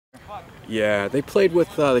Yeah, they played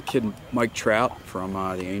with the kid Mike Trout from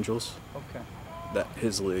the Angels. Okay.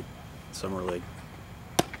 His league, summer league.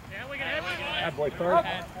 That boy, Ferg.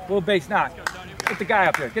 Little base knock. Get the guy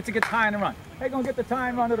up there. Get the tie and run. Hey, gonna get the tie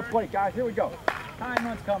and run to the plate, guys. Here we go. Tie and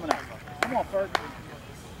run's coming up. Come on, Ferg.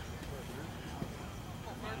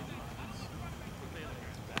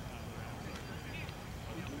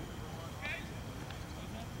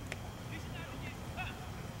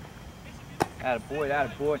 Attaboy,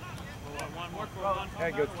 attaboy. There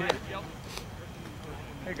you go, kid.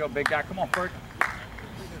 There you go, big guy. Come on, Ferg.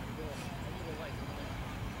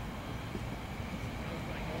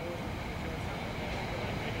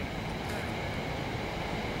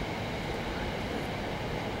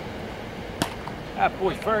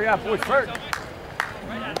 Attaboy, Ferg. Attaboy, Ferg.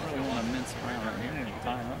 I really want to mince around right here. There's a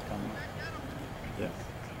time up coming. Yeah.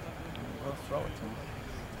 We'll throw it to him.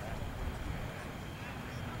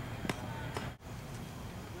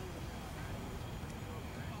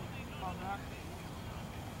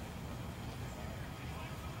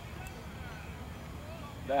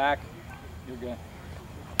 Back. You're good.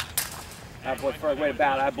 Attaboy, Ferg. Way to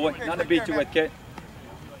battle, attaboy. Nothing to beat you with, kid.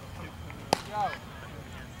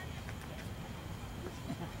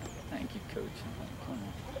 Thank you, coach.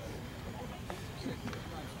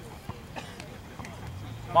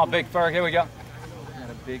 Come on, big Ferg. Here we go. Got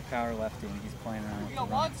a big power lefty, and he's playing around with the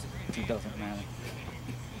run. It doesn't matter.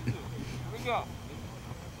 Here we go.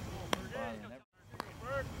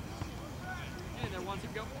 Hey, there wants to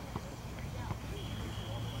go.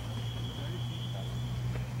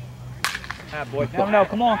 Boy. No,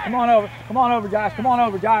 come on over. Come on over, Josh. Come on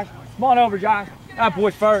over, Josh. Come on over, Josh.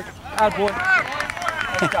 Boy, Ferg. Boy.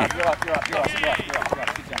 Good job. You're up. Good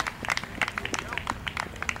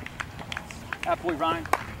job. Boy, Ryan.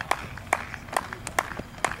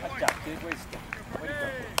 Good job, kid. Way to stay.